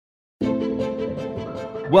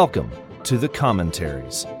Welcome to The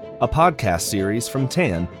Commentaries, a podcast series from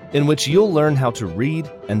TAN in which you'll learn how to read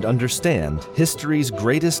and understand history's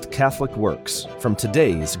greatest Catholic works from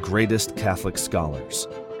today's greatest Catholic scholars.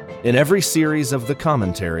 In every series of The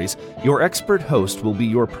Commentaries, your expert host will be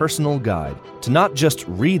your personal guide to not just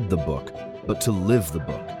read the book, but to live the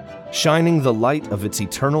book, shining the light of its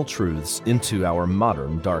eternal truths into our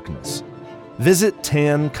modern darkness. Visit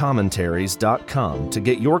tancommentaries.com to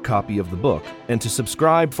get your copy of the book and to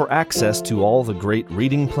subscribe for access to all the great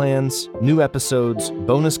reading plans, new episodes,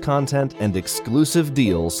 bonus content, and exclusive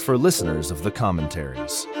deals for listeners of the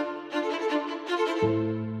commentaries.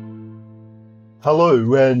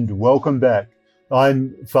 Hello and welcome back.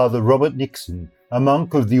 I'm Father Robert Nixon, a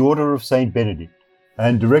monk of the Order of St. Benedict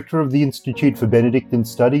and Director of the Institute for Benedictine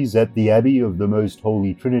Studies at the Abbey of the Most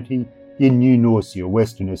Holy Trinity in New Norcia,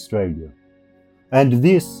 Western Australia. And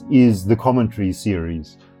this is the commentary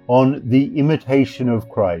series on The Imitation of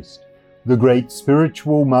Christ, the great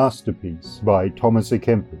spiritual masterpiece by Thomas à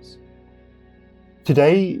Kempis.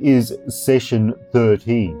 Today is session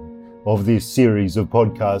 13 of this series of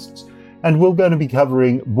podcasts, and we're going to be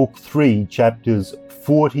covering Book 3, chapters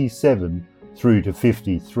 47 through to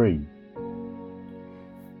 53.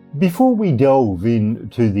 Before we delve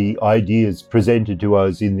into the ideas presented to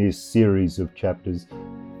us in this series of chapters,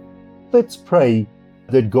 let's pray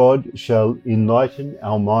that God shall enlighten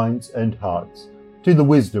our minds and hearts to the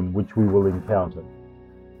wisdom which we will encounter.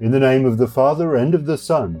 In the name of the Father, and of the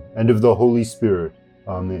Son, and of the Holy Spirit.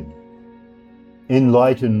 Amen.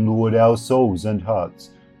 Enlighten, Lord, our souls and hearts,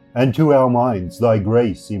 and to our minds thy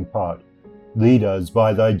grace impart. Lead us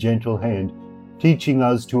by thy gentle hand, teaching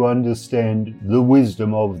us to understand the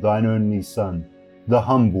wisdom of thine only Son, the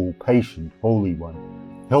humble, patient, Holy One.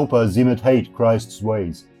 Help us imitate Christ's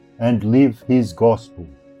ways, and live his gospel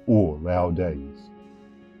all our days.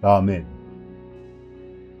 Amen.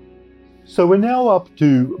 So we're now up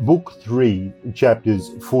to Book 3,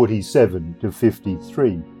 chapters 47 to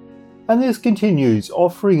 53. And this continues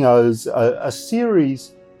offering us a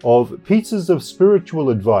series of pieces of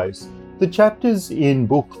spiritual advice. The chapters in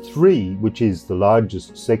Book 3, which is the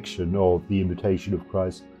largest section of the Imitation of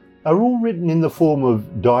Christ, are all written in the form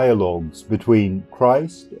of dialogues between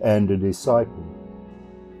Christ and a disciple.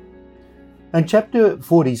 And chapter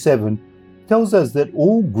 47 tells us that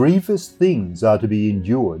all grievous things are to be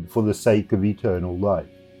endured for the sake of eternal life.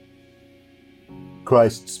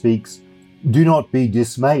 Christ speaks, "Do not be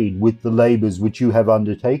dismayed with the labours which you have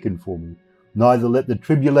undertaken for me, neither let the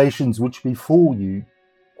tribulations which befall you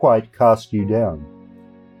quite cast you down.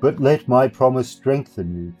 But let my promise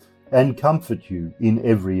strengthen you and comfort you in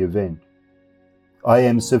every event. I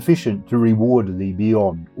am sufficient to reward thee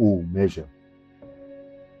beyond all measure.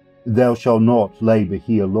 Thou shalt not labour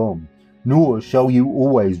here long, nor shall you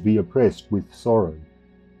always be oppressed with sorrow.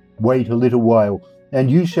 Wait a little while,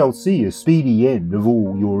 and you shall see a speedy end of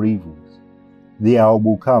all your evils. The hour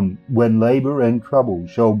will come when labour and trouble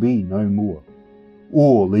shall be no more.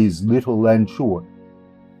 All is little and short,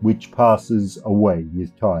 which passes away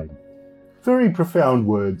with time." Very profound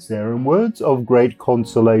words there, and words of great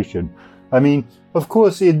consolation. I mean, of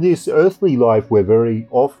course, in this earthly life we're very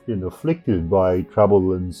often afflicted by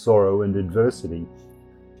trouble and sorrow and adversity.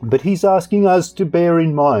 But he's asking us to bear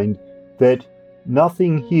in mind that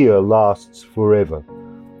nothing here lasts forever.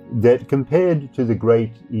 That compared to the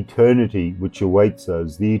great eternity which awaits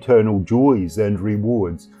us, the eternal joys and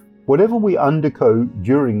rewards, whatever we undergo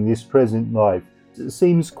during this present life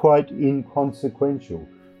seems quite inconsequential.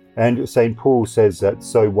 And St. Paul says that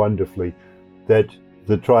so wonderfully, that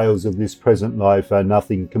the trials of this present life are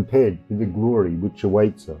nothing compared to the glory which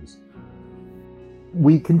awaits us.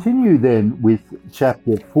 We continue then with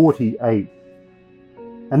chapter 48,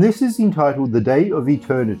 and this is entitled The Day of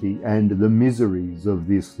Eternity and the Miseries of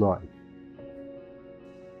This Life.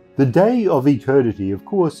 The Day of Eternity, of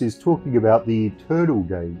course, is talking about the eternal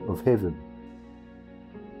day of heaven.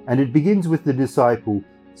 And it begins with the disciple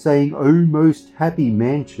saying, "O most happy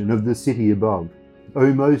mansion of the city above,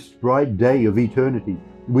 O most bright day of eternity,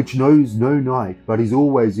 which knows no night, but is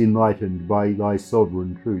always enlightened by thy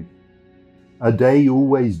sovereign truth. A day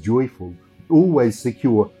always joyful, always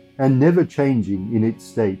secure, and never changing in its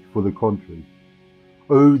state for the contrary.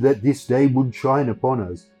 O that this day would shine upon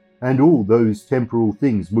us, and all those temporal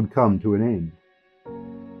things would come to an end.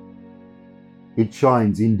 It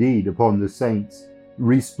shines indeed upon the saints,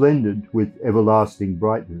 resplendent with everlasting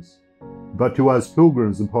brightness, but to us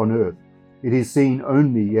pilgrims upon earth, it is seen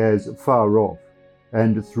only as far off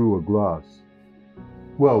and through a glass."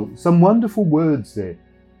 Well, some wonderful words there,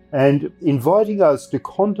 and inviting us to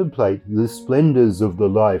contemplate the splendours of the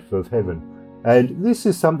life of heaven, And this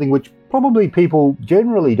is something which probably people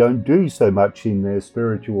generally don't do so much in their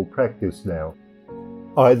spiritual practice now,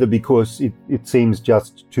 either because it seems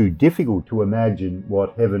just too difficult to imagine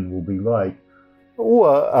what heaven will be like,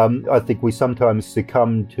 or I think we sometimes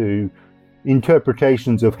succumb to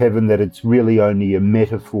interpretations of heaven that it's really only a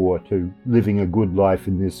metaphor to living a good life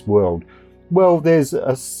in this world. Well, there's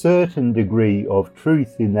a certain degree of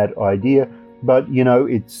truth in that idea, but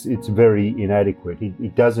it's very inadequate.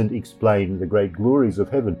 It doesn't explain the great glories of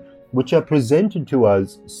heaven, which are presented to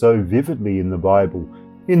us so vividly in the Bible,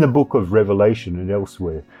 in the book of Revelation and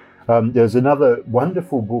elsewhere. There's another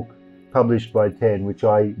wonderful book published by Tan, which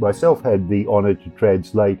I myself had the honor to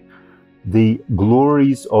translate, The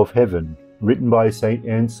Glories of Heaven, written by St.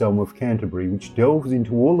 Anselm of Canterbury, which delves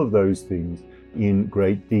into all of those things in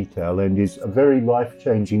great detail and is a very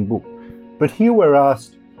life-changing book. But here we're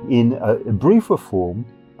asked in a briefer form,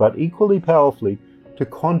 but equally powerfully, to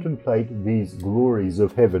contemplate these glories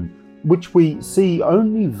of heaven, which we see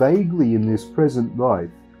only vaguely in this present life,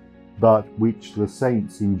 but which the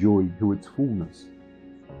saints enjoy to its fullness.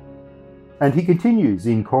 And he continues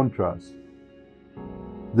in contrast.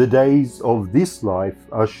 The days of this life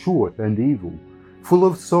are short and evil, full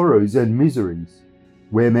of sorrows and miseries,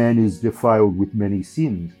 where man is defiled with many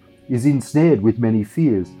sins, is ensnared with many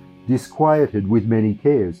fears, disquieted with many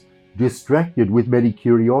cares, distracted with many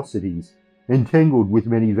curiosities, entangled with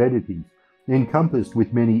many vanities, encompassed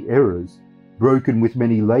with many errors, broken with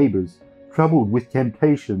many labours, troubled with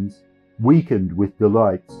temptations, weakened with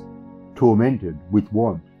delights, tormented with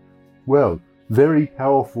want. Well, very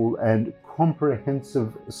powerful and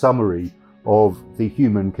comprehensive summary of the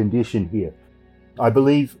human condition here. I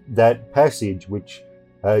believe that passage, which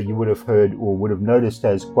you would have heard or would have noticed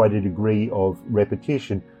has quite a degree of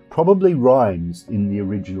repetition, probably rhymes in the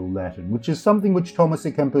original Latin, which is something which Thomas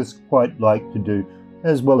à Kempis quite liked to do,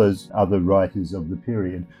 as well as other writers of the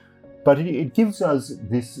period. But it gives us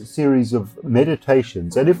this series of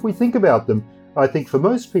meditations, and if we think about them, I think for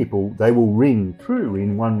most people they will ring true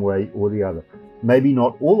in one way or the other. Maybe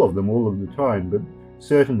not all of them all of the time, but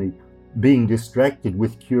certainly being distracted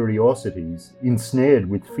with curiosities, ensnared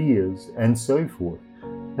with fears, and so forth.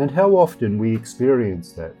 And how often we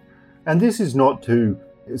experience that. And this is not to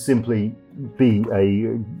simply be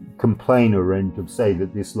a complainer and to say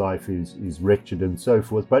that this life is wretched and so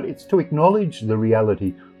forth, but it's to acknowledge the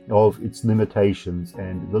reality of its limitations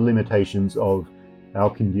and the limitations of our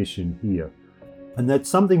condition here. And that's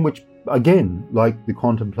something which, again, like the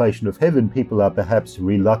contemplation of heaven, people are perhaps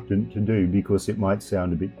reluctant to do because it might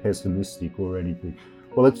sound a bit pessimistic or anything.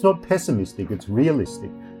 Well, it's not pessimistic, it's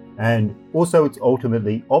realistic. And also it's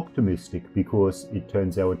ultimately optimistic because it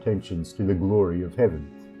turns our attentions to the glory of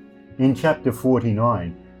heaven. In chapter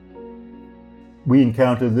 49, we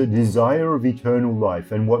encounter the desire of eternal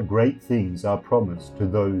life and what great things are promised to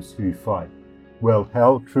those who fight. Well,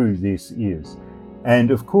 how true this is.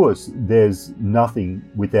 And of course, there's nothing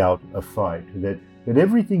without a fight. That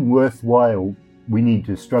everything worthwhile we need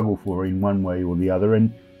to struggle for in one way or the other.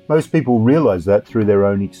 And most people realize that through their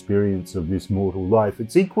own experience of this mortal life.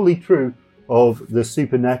 It's equally true of the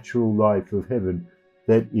supernatural life of heaven,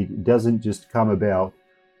 that it doesn't just come about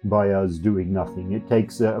by us doing nothing. It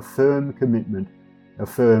takes a firm commitment, a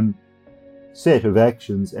firm set of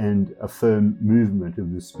actions, and a firm movement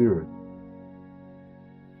of the Spirit.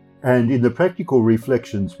 And in the practical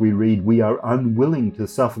reflections we read, we are unwilling to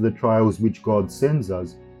suffer the trials which God sends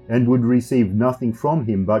us, and would receive nothing from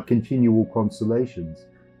him but continual consolations.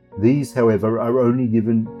 These, however, are only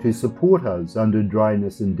given to support us under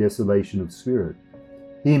dryness and desolation of spirit.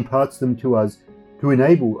 He imparts them to us to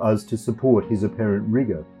enable us to support his apparent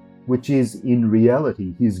rigour, which is in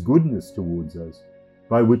reality his goodness towards us,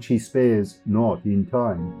 by which he spares not in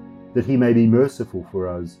time, that he may be merciful for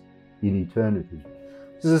us in eternity.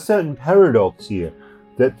 There's a certain paradox here,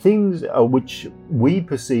 that things which we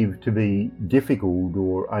perceive to be difficult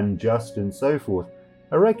or unjust and so forth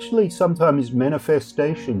are actually sometimes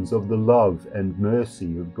manifestations of the love and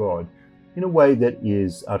mercy of God in a way that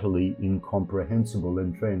is utterly incomprehensible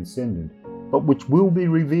and transcendent, but which will be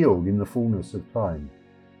revealed in the fullness of time.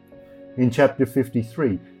 In chapter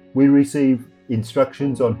 53, we receive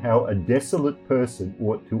instructions on how a desolate person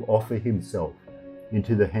ought to offer himself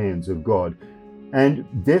into the hands of God.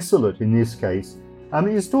 And desolate in this case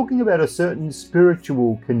is talking about a certain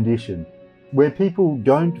spiritual condition where people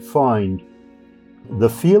don't find the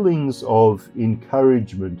feelings of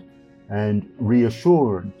encouragement and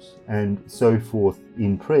reassurance and so forth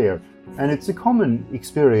in prayer. And it's a common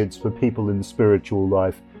experience for people in spiritual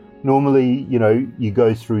life. Normally, you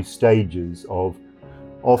go through stages of,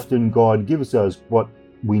 often God gives us what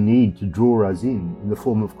we need to draw us in the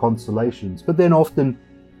form of consolations. But then often,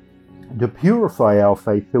 to purify our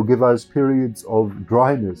faith, he'll give us periods of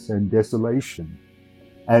dryness and desolation.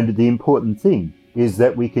 And the important thing is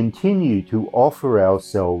that we continue to offer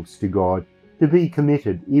ourselves to God, to be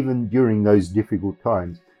committed even during those difficult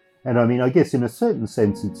times. And I mean, I guess in a certain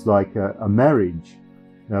sense, it's like a marriage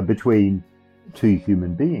between two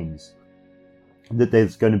human beings, that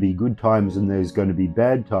there's going to be good times and there's going to be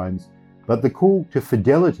bad times, but the call to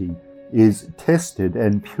fidelity is tested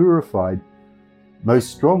and purified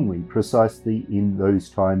most strongly precisely in those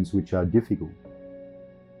times which are difficult.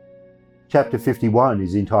 Chapter 51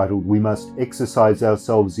 is entitled, "We must exercise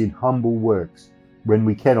ourselves in humble works when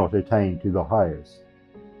we cannot attain to the highest."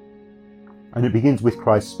 And it begins with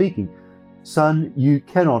Christ speaking, "Son, you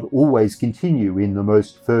cannot always continue in the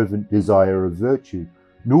most fervent desire of virtue,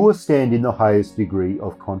 nor stand in the highest degree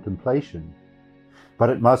of contemplation.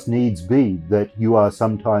 But it must needs be that you are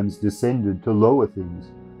sometimes descended to lower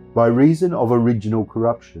things by reason of original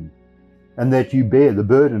corruption, and that you bear the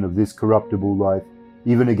burden of this corruptible life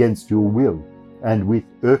even against your will, and with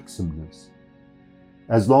irksomeness.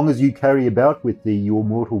 As long as you carry about with thee your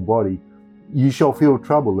mortal body, you shall feel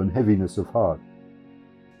trouble and heaviness of heart.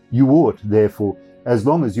 You ought, therefore, as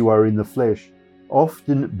long as you are in the flesh,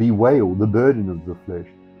 often bewail the burden of the flesh,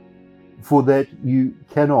 for that you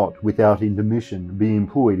cannot without intermission be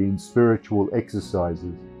employed in spiritual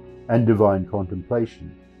exercises and divine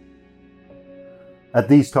contemplation. At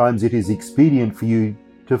these times it is expedient for you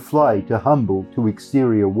to fly to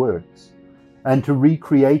exterior works, and to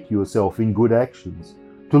recreate yourself in good actions,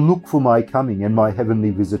 to look for my coming and my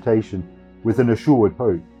heavenly visitation with an assured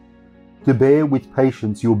hope, to bear with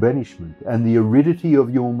patience your banishment and the aridity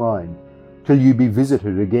of your mind, till you be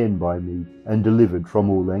visited again by me and delivered from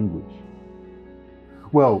all anguish."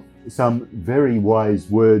 Well, some very wise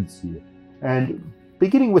words here, and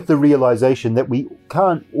beginning with the realization that we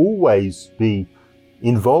can't always be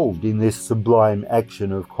involved in this sublime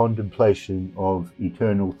action of contemplation of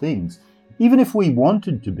eternal things. Even if we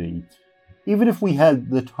wanted to be, even if we had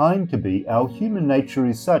the time to be, our human nature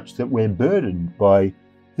is such that we're burdened by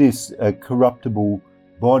this corruptible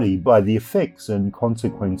body, by the effects and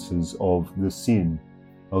consequences of the sin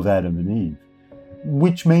of Adam and Eve.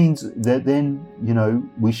 Which means that then,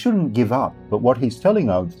 we shouldn't give up. But what he's telling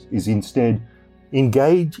us is instead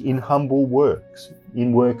engage in humble works,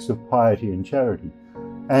 in works of piety and charity.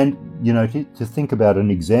 And, to think about an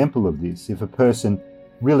example of this, if a person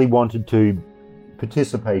really wanted to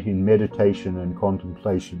participate in meditation and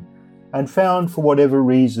contemplation and found for whatever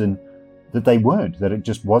reason that they weren't, that it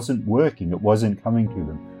just wasn't working, it wasn't coming to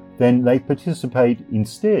them, then they participate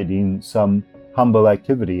instead in some humble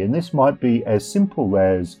activity. And this might be as simple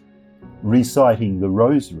as reciting the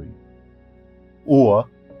rosary, or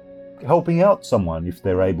helping out someone if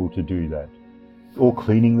they're able to do that, or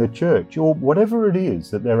cleaning the church, or whatever it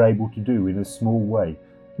is that they're able to do in a small way.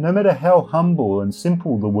 No matter how humble and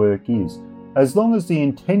simple the work is, as long as the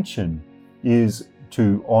intention is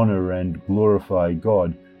to honor and glorify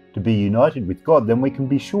God, to be united with God, then we can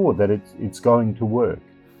be sure that it's going to work.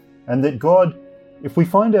 And that God, if we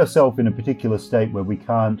find ourselves in a particular state where we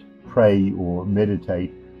can't pray or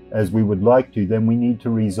meditate as we would like to, then we need to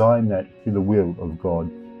resign that to the will of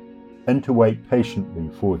God and to wait patiently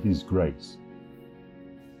for His grace.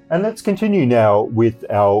 And let's continue now with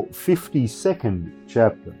our 52nd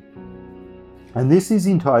chapter. And this is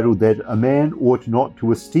entitled that a man ought not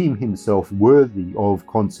to esteem himself worthy of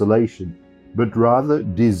consolation, but rather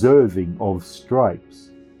deserving of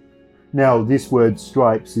stripes. Now, this word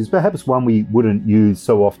stripes is perhaps one we wouldn't use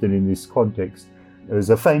so often in this context. There's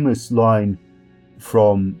a famous line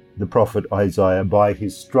from the prophet Isaiah, "By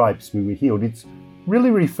his stripes we were healed." It's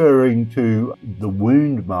really referring to the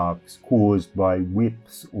wound marks caused by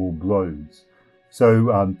whips or blows.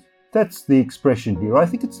 So that's the expression here. I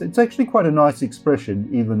think it's actually quite a nice expression,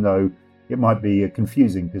 even though it might be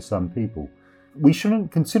confusing to some people. We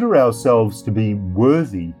shouldn't consider ourselves to be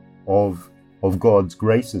worthy of God's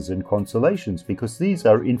graces and consolations, because these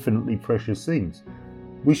are infinitely precious things.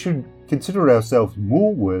 We should consider ourselves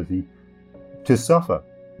more worthy to suffer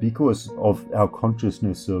because of our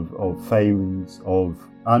consciousness of failings, of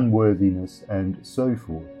unworthiness, and so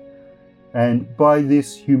forth. And by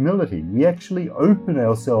this humility, we actually open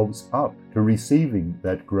ourselves up to receiving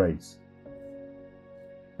that grace.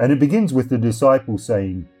 And it begins with the disciple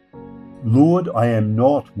saying, "Lord, I am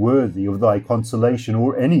not worthy of thy consolation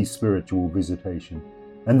or any spiritual visitation,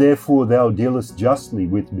 and therefore thou dealest justly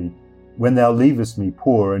with me when thou leavest me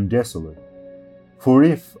poor and desolate. For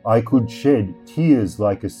if I could shed tears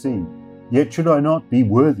like a sea, yet should I not be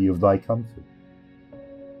worthy of thy comfort."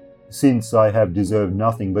 since I have deserved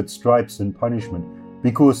nothing but stripes and punishment,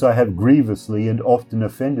 because I have grievously and often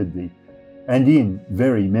offended thee, and in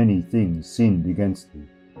very many things sinned against thee.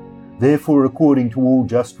 Therefore, according to all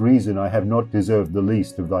just reason, I have not deserved the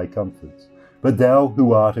least of thy comforts. But thou,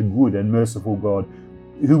 who art a good and merciful God,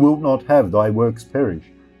 who wilt not have thy works perish,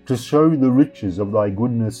 to show the riches of thy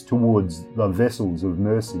goodness towards the vessels of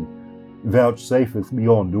mercy, vouchsafeth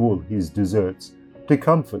beyond all his deserts, to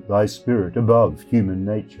comfort thy spirit above human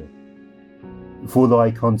nature. For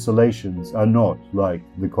thy consolations are not like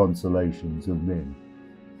the consolations of men.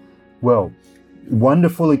 Well,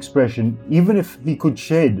 wonderful expression. Even if he could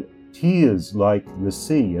shed tears like the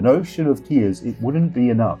sea, an ocean of tears, it wouldn't be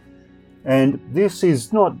enough. And this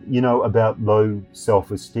is not, about low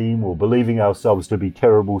self-esteem or believing ourselves to be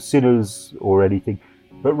terrible sinners or anything,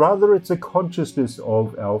 but rather it's a consciousness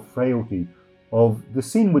of our frailty, of the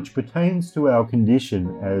sin which pertains to our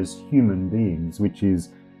condition as human beings, which is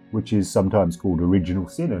sometimes called original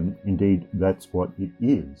sin, and indeed that's what it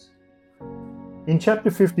is. In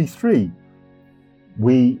chapter 53,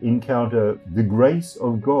 we encounter the grace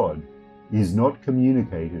of God is not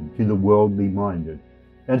communicated to the worldly minded,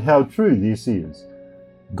 and how true this is.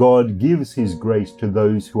 God gives his grace to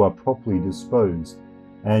those who are properly disposed.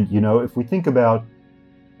 And, if we think about,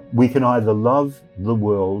 we can either love the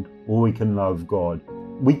world or we can love God.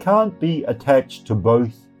 We can't be attached to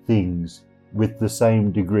both things with the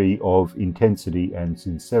same degree of intensity and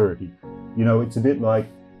sincerity. It's a bit like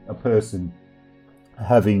a person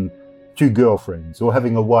having two girlfriends or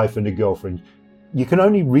having a wife and a girlfriend. You can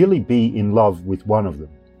only really be in love with one of them,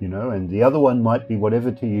 and the other one might be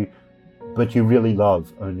whatever to you, but you really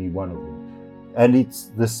love only one of them. And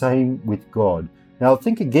it's the same with God. Now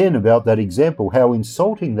think again about that example, how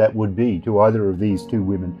insulting that would be to either of these two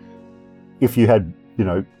women if you had,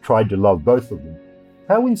 tried to love both of them.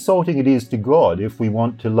 How insulting it is to God if we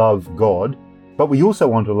want to love God, but we also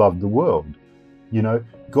want to love the world.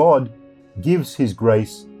 God gives his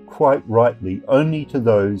grace quite rightly only to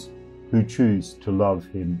those who choose to love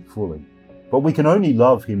him fully. But we can only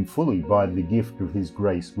love him fully by the gift of his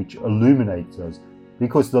grace, which illuminates us,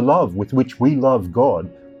 because the love with which we love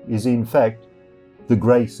God is in fact the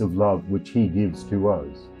grace of love which he gives to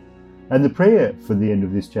us. And the prayer for the end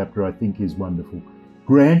of this chapter, I think, is wonderful.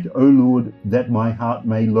 Grant, O Lord, that my heart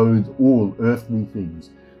may loathe all earthly things,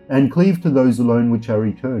 and cleave to those alone which are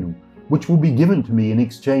eternal, which will be given to me in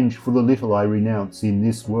exchange for the little I renounce in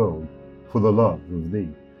this world, for the love of thee.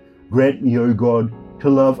 Grant me, O God, to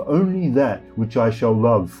love only that which I shall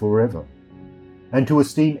love forever, and to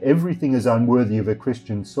esteem everything as unworthy of a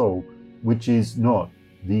Christian soul, which is not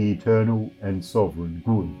the eternal and sovereign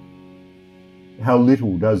good. How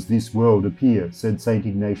little does this world appear, said St.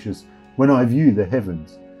 Ignatius, when I view the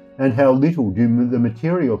heavens, and how little do the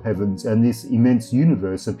material heavens and this immense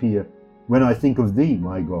universe appear when I think of thee,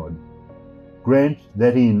 my God. Grant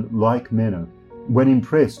that in like manner, when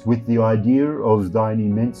impressed with the idea of thine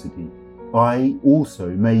immensity, I also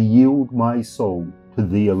may yield my soul to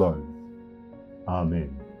thee alone.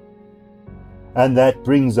 Amen. And that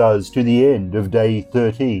brings us to the end of day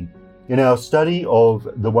 13 in our study of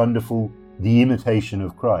the wonderful The Imitation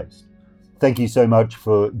of Christ. Thank you so much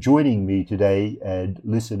for joining me today and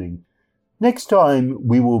listening. Next time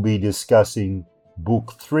we will be discussing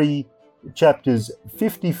Book 3, chapters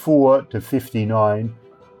 54 to 59,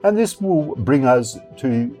 and this will bring us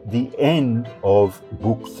to the end of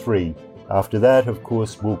Book 3. After that, of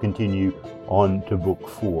course, we'll continue on to Book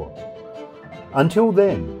 4. Until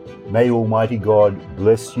then, may Almighty God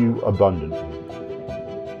bless you abundantly.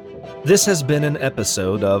 This has been an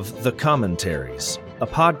episode of The Commentaries, a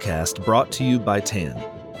podcast brought to you by TAN.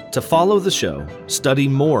 To follow the show, study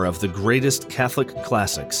more of the greatest Catholic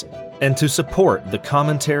classics, and to support the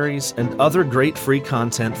commentaries and other great free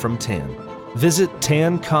content from TAN, visit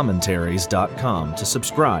tancommentaries.com to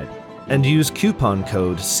subscribe and use coupon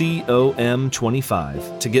code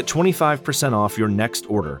COM25 to get 25% off your next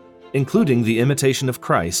order, including The Imitation of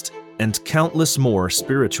Christ and countless more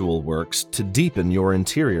spiritual works to deepen your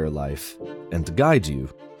interior life and guide you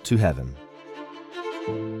to heaven.